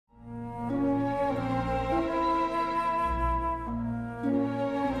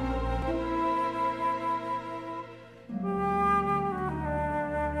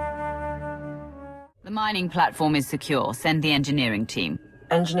mining platform is secure. Send the engineering team.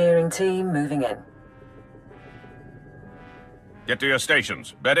 Engineering team moving in. Get to your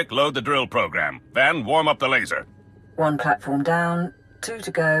stations. Medic, load the drill program. Van, warm up the laser. 1 platform down, 2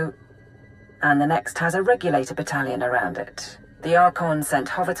 to go, and the next has a regulator battalion around it. The Archon sent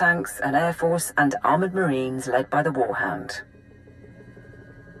hover tanks, an air force, and armored marines led by the Warhound.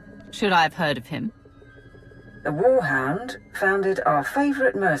 Should I have heard of him? The Warhound founded our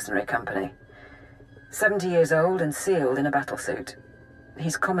favorite mercenary company. 70 years old and sealed in a battlesuit.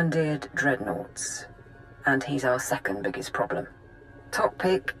 He's commandeered dreadnoughts, and he's our second biggest problem. Top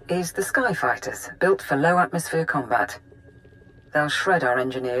pick is the Skyfighters, built for low-atmosphere combat. They'll shred our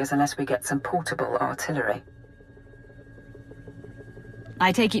engineers unless we get some portable artillery.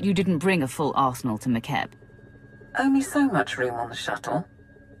 I take it you didn't bring a full arsenal to Makeb? Only so much room on the shuttle.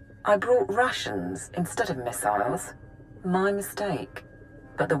 I brought rations instead of missiles. My mistake.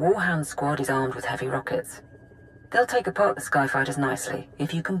 But the Warhound squad is armed with heavy rockets. They'll take apart the Skyfighters nicely,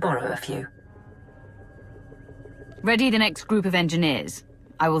 if you can borrow a few. Ready the next group of engineers.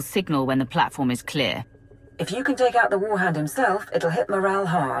 I will signal when the platform is clear. If you can take out the Warhound himself, it'll hit morale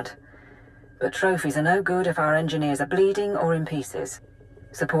hard. But trophies are no good if our engineers are bleeding or in pieces.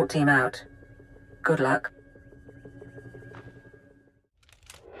 Support team out. Good luck.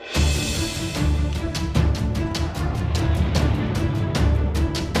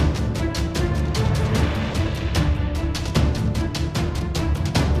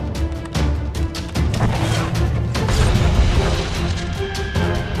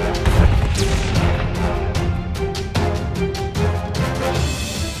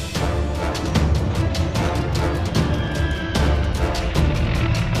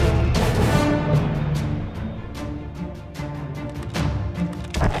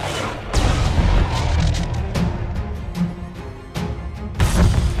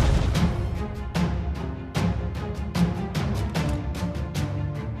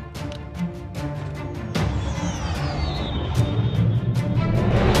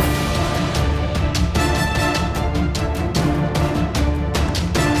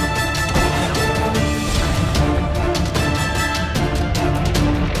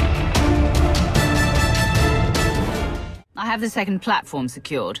 I have the second platform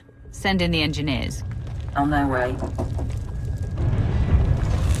secured. Send in the engineers. On their way.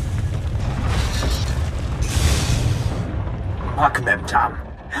 Akmemtam,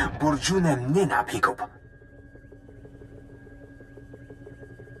 Burjunem Nina Pikup.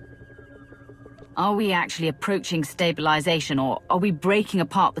 Are we actually approaching stabilization, or are we breaking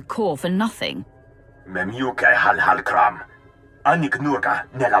apart the core for nothing? Memyuke Hal Kram. Anik Nurga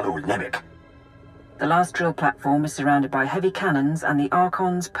Nelalul Nemik. The last drill platform is surrounded by heavy cannons and the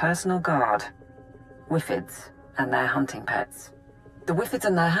Archon's personal guard. Whiffids and their hunting pets. The Whiffids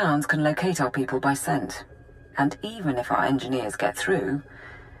and their hounds can locate our people by scent. And even if our engineers get through,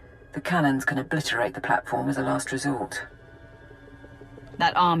 the cannons can obliterate the platform as a last resort.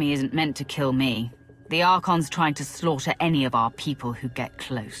 That army isn't meant to kill me. The Archon's trying to slaughter any of our people who get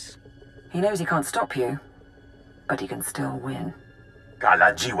close. He knows he can't stop you, but he can still win.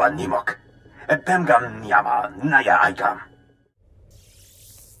 Gala Jiwa Nimok. Pemgam Nyama Naya Aikam.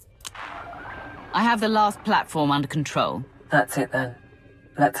 I have the last platform under control. That's it then.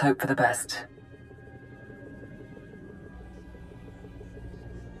 Let's hope for the best.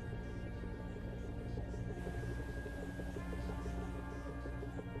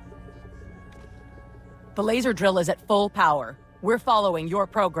 The laser drill is at full power. We're following your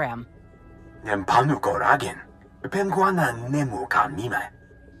program. Nempanuko Ragin. Pemguana Nemu Kamime.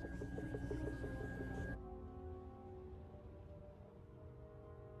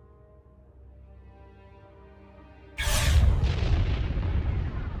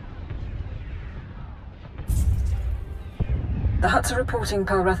 The Hutts are reporting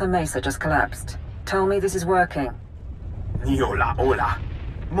Pelretha Mesa just collapsed. Tell me this is working. Niola Ola.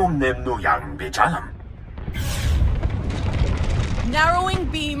 Momnem Nuyang Bichalam. Narrowing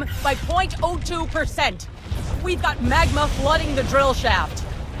beam by 0.02%. We've got magma flooding the drill shaft.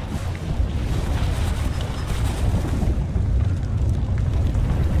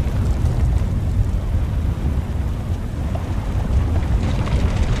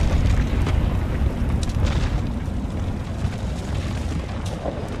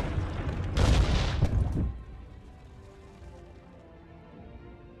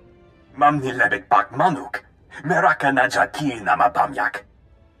 Mamni lebek bak manuk. Meraka najaki nama bamyak.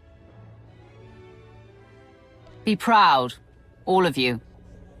 Be proud, all of you.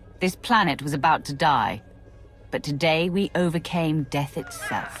 This planet was about to die, but today we overcame death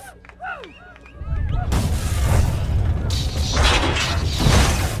itself.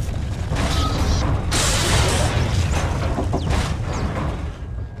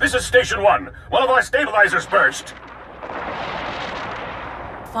 This is Station 1. One of our stabilizers burst.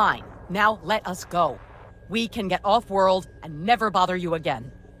 Fine. Now let us go. We can get off-world and never bother you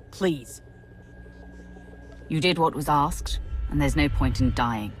again. Please. You did what was asked, and there's no point in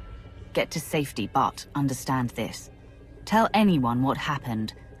dying. Get to safety, but understand this. Tell anyone what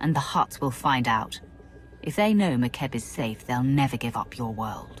happened, and the Hutts will find out. If they know Makeb is safe, they'll never give up your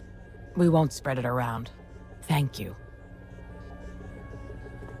world. We won't spread it around. Thank you.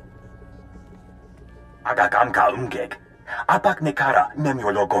 Agagam ka umgeg. Apak nekara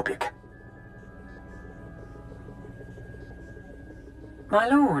nemiologopik. My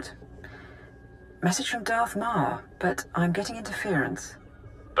lord. Message from Darth Mar, but I'm getting interference.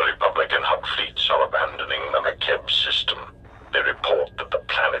 The Republic and Hutt fleets are abandoning the Makeb system. They report that the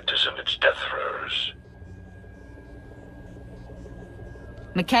planet is in its death throes.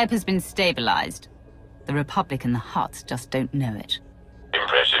 Makeb has been stabilized. The Republic and the Hutts just don't know it.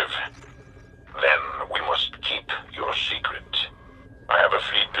 Impressive. Then we must keep your secret. I have a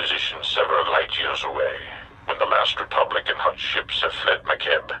fleet position several light years away. When the last Republic and Hutt ships have fled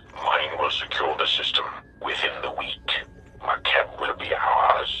Makeb, mine will secure the system. Within the week, Makeb will be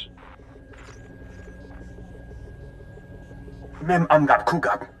ours. Mem amgap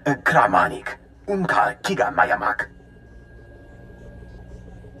kugap, kramanik. Umka kiga mayamak.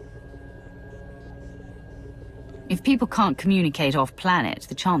 If people can't communicate off-planet,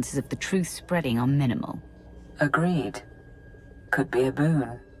 the chances of the truth spreading are minimal. Agreed. Could be a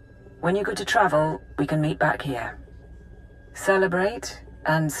boon. When you're good to travel, we can meet back here. Celebrate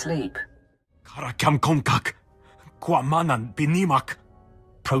and sleep. Karakam konkak. Kwamanan binimak.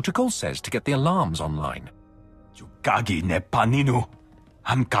 Protocol says to get the alarms online. Yukagi ne paninu.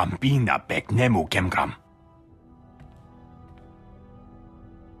 Amkambina beknemu kemgam.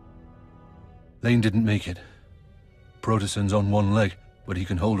 Lane didn't make it. Proteson's on one leg, but he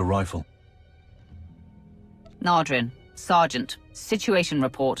can hold a rifle. Nardrin, Sergeant, situation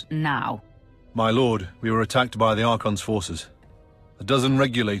report now. My lord, we were attacked by the Archon's forces. A dozen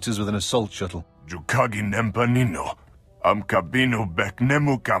regulators with an assault shuttle. Yukagi ne paninu. Amkabinu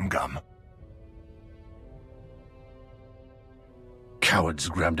beknemu kamgam. Cowards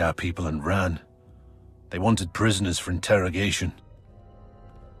grabbed our people and ran. They wanted prisoners for interrogation.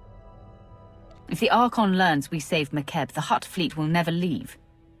 If the Archon learns we saved Makeb, the Hutt fleet will never leave.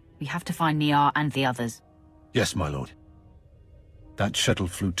 We have to find Niar and the others. Yes, my lord. That shuttle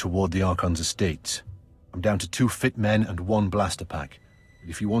flew toward the Archon's estates. I'm down to 2 fit men and 1 blaster pack.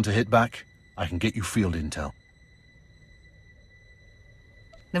 If you want to hit back, I can get you field intel.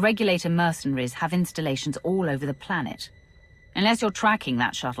 The Regulator mercenaries have installations all over the planet. Unless you're tracking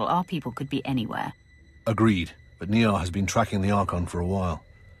that shuttle, our people could be anywhere. Agreed, but Niar has been tracking the Archon for a while.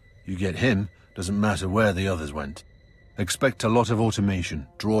 You get him, doesn't matter where the others went. Expect a lot of automation,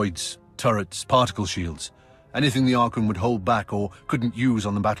 droids, turrets, particle shields. Anything the Archon would hold back or couldn't use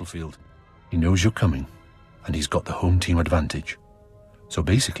on the battlefield. He knows you're coming, and he's got the home team advantage. So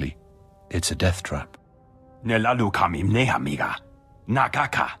basically, it's a death trap. Nelalu kamim nehamiga.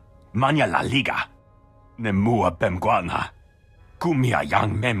 Nagaka. Manya la liga. Nemua bemguana. Kumia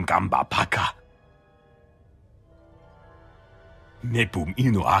yang mem gamba paka. Nepum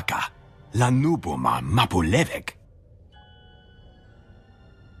inu aka. Lanubuma mapulevek.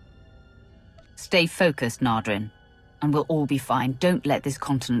 Stay focused, Nardrin, and we'll all be fine. Don't let this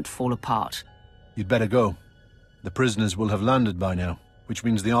continent fall apart. You'd better go. The prisoners will have landed by now, which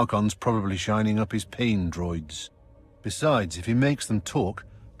means the Archon's probably shining up his pain droids. Besides, if he makes them talk,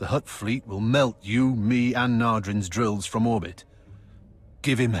 the Hutt fleet will melt you, me, and Nardrin's drills from orbit.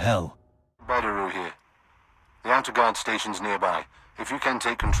 Give him hell. Badaru here. The outer guard station's nearby. If you can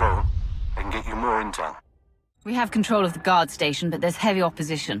take control, I can get you more intel. We have control of the guard station, but there's heavy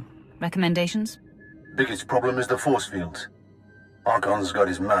opposition. Recommendations? Biggest problem is the force fields. Archon's got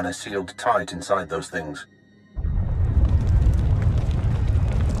his mana sealed tight inside those things.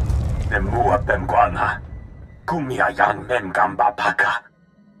 Nemua bemguana. Kumia yang mem gamba paka.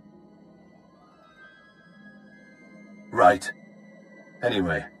 Right.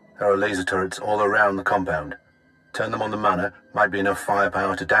 Anyway, there are laser turrets all around the compound. Turn them on the mana, might be enough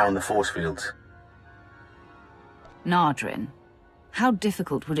firepower to down the force fields. Nardrin, how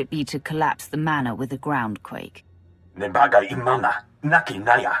difficult would it be to collapse the manor with a groundquake? Nebaga imana. Naki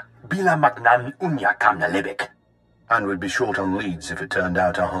naya. Bila magnan unya kamna lebek. And we'd be short on leads if it turned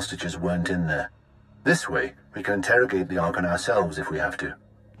out our hostages weren't in there. This way, we can interrogate the Archon ourselves if we have to.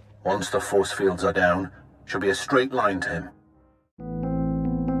 Once the force fields are down, should be a straight line to him.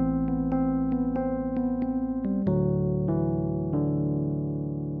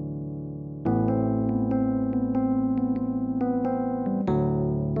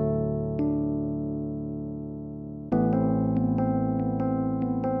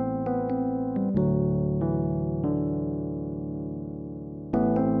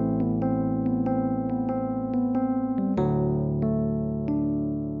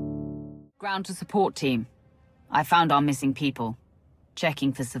 Ground to support team. I found our missing people.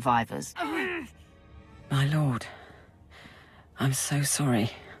 Checking for survivors. My lord, I'm so sorry.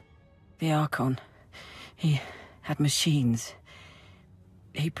 The Archon, he had machines.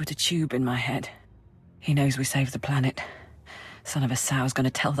 He put a tube in my head. He knows we saved the planet. Son of a sow's gonna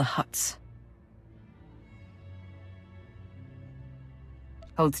tell the Hutts.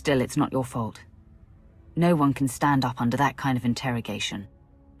 Hold still, it's not your fault. No one can stand up under that kind of interrogation.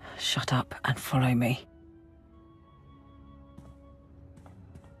 Shut up and follow me.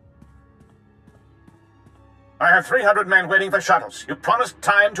 I have 300 men waiting for shuttles. You promised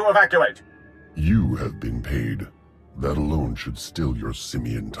time to evacuate. You have been paid. That alone should still your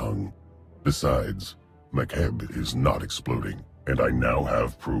simian tongue. Besides, McKeb is not exploding, and I now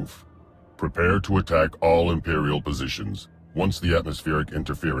have proof. Prepare to attack all Imperial positions. Once the atmospheric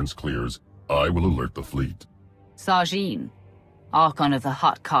interference clears, I will alert the fleet. Sajin, Archon of the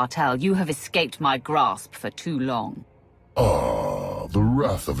Hutt Cartel, you have escaped my grasp for too long. Ah, the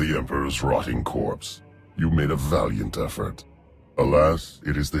wrath of the Emperor's rotting corpse. You made a valiant effort. Alas,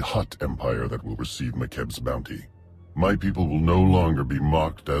 it is the Hutt Empire that will receive McKeb's bounty. My people will no longer be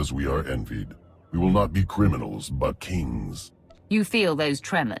mocked as we are envied. We will not be criminals, but kings. You feel those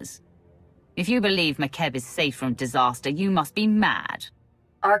tremors? If you believe McKeb is safe from disaster, you must be mad.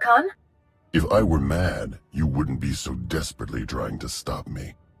 Archon? If I were mad, you wouldn't be so desperately trying to stop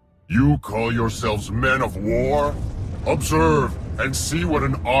me. You call yourselves men of war? Observe and see what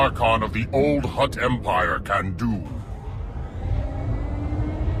an Archon of the old Hutt Empire can do.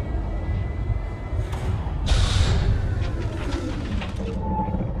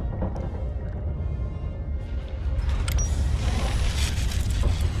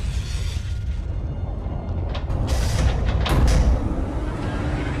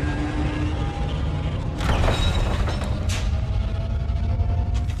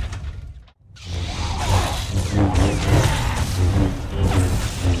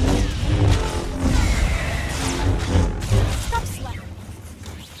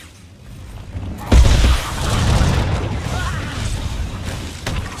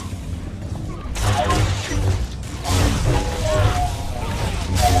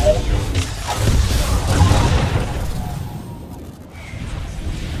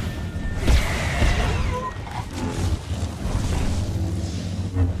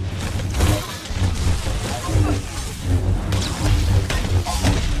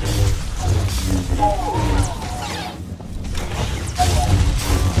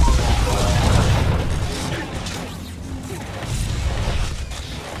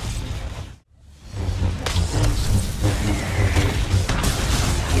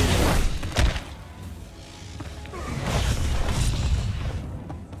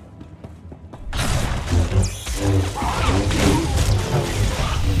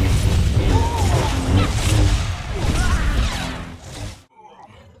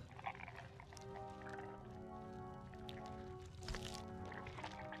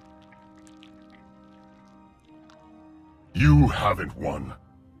 You haven't won.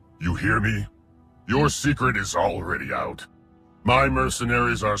 You hear me? Your secret is already out. My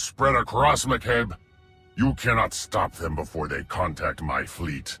mercenaries are spread across McKeb. You cannot stop them before they contact my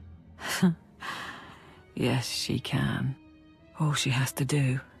fleet. Yes, she can. All she has to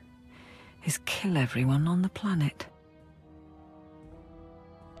do is kill everyone on the planet.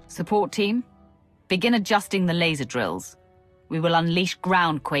 Support team, begin adjusting the laser drills. We will unleash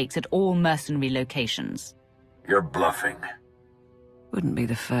ground quakes at all mercenary locations. You're bluffing. Wouldn't be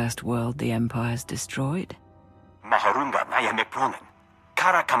the first world the Empire's destroyed. Maharunga naya mekpronen.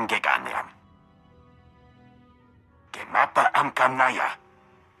 Kara kamgeganiam. Gemapa amkanaya.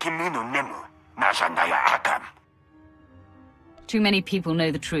 Kimino nemu. Najanaya akam. Too many people know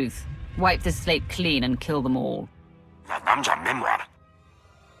the truth. Wipe the slate clean and kill them all. La namja memoir.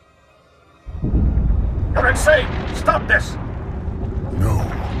 You're insane! Stop this! No.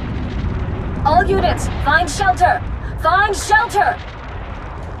 All units, find shelter! Find shelter!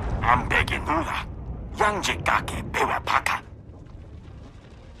 I'm begging Ula. Yangjikake bewa paka.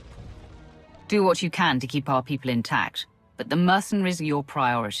 Do what you can to keep our people intact, but the mercenaries are your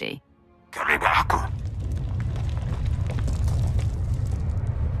priority. Kariba aku.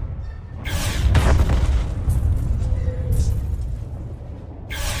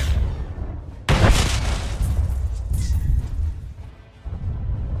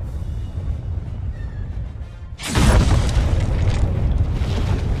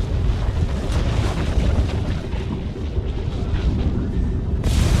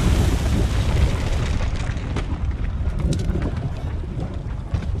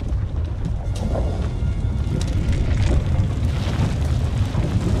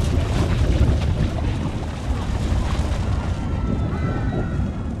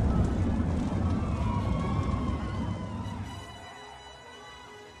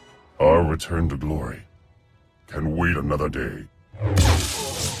 return to glory can wait another day.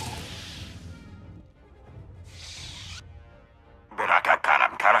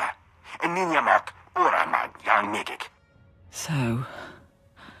 So,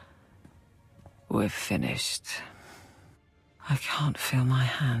 we're finished. I can't feel my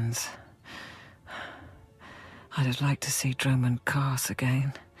hands. I'd have liked to see Trayman Cars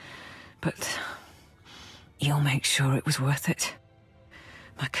again, but you'll make sure it was worth it.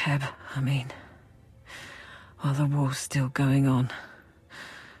 Makeb, I mean, while the war's still going on.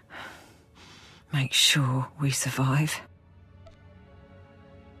 Make sure we survive.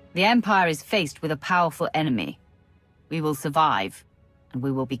 The Empire is faced with a powerful enemy. We will survive, and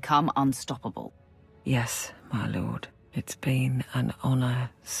we will become unstoppable. Yes, my lord. It's been an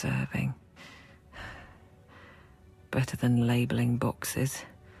honor serving. Better than labeling boxes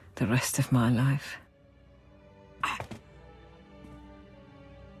the rest of my life.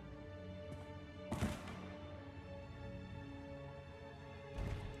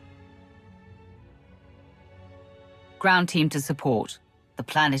 Ground team to support. The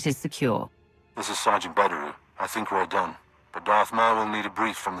planet is secure. This is Sergeant Bederu. I think we're done. But Darth Maul will need a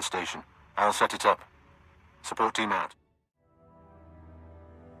brief from the station. I'll set it up. Support team out.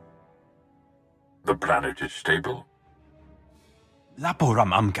 The planet is stable.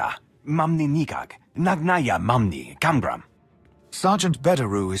 Laporam amka, mamni nikag, nagnaya mamni, kambram. Sergeant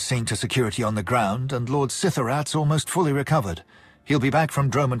Bederu is seen to security on the ground, and Lord Sithwarrior's almost fully recovered. He'll be back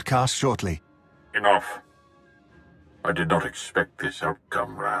from Dromund Cast shortly. Enough. I did not expect this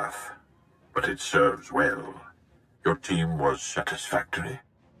outcome, Wrath. But it serves well. Your team was satisfactory.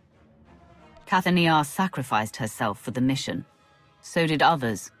 Cathaniar sacrificed herself for the mission. So did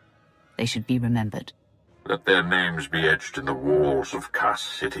others. They should be remembered. Let their names be etched in the walls of Cass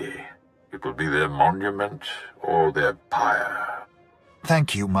City. It will be their monument or their pyre.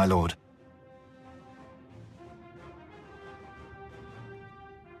 Thank you, my lord.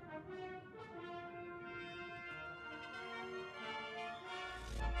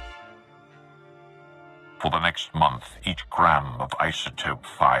 For the next month, each gram of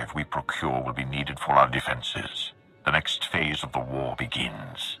Isotope-5 we procure will be needed for our defenses. The next phase of the war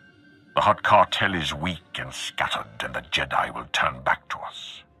begins. The Hutt Cartel is weak and scattered, and the Jedi will turn back to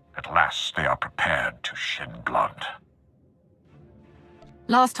us. At last, they are prepared to shed blood.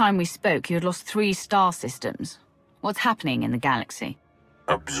 Last time we spoke, you had lost 3 star systems. What's happening in the galaxy?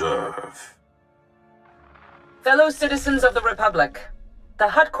 Observe. Fellow citizens of the Republic, the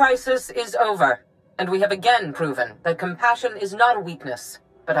Hutt crisis is over. And we have again proven that compassion is not a weakness,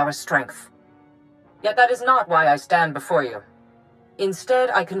 but our strength. Yet that is not why I stand before you. Instead,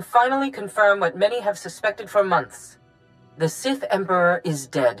 I can finally confirm what many have suspected for months. The Sith Emperor is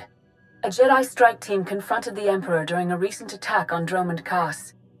dead. A Jedi strike team confronted the Emperor during a recent attack on Dromund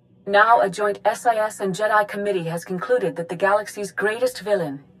Cast. Now a joint SIS and Jedi committee has concluded that the galaxy's greatest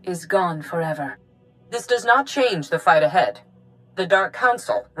villain is gone forever. This does not change the fight ahead. The Dark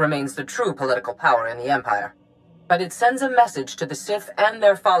Council remains the true political power in the Empire. But it sends a message to the Sith and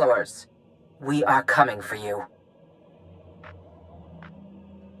their followers. We are coming for you.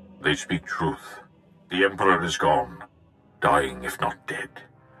 They speak truth. The Emperor is gone. Dying if not dead.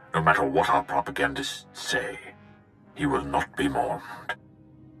 No matter what our propagandists say, he will not be mourned.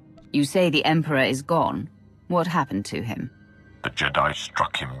 You say the Emperor is gone. What happened to him? The Jedi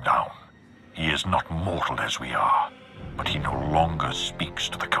struck him down. He is not mortal as we are. But he no longer speaks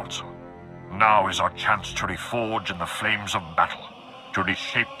to the Council. Now is our chance to reforge in the flames of battle, to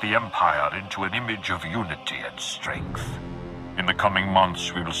reshape the Empire into an image of unity and strength. In the coming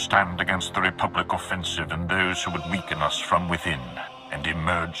months, we will stand against the Republic offensive and those who would weaken us from within, and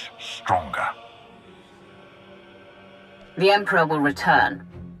emerge stronger. The Emperor will return.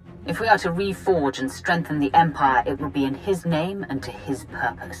 If we are to reforge and strengthen the Empire, it will be in his name and to his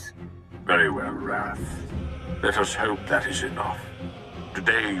purpose. Very well, Wrath. Let us hope that is enough.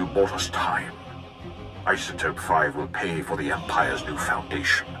 Today you bought us time. Isotope-5 will pay for the Empire's new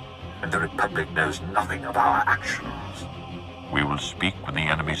foundation, and the Republic knows nothing of our actions. We will speak when the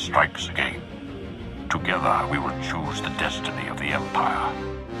enemy strikes again. Together we will choose the destiny of the Empire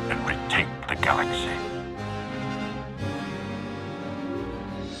and retake the galaxy.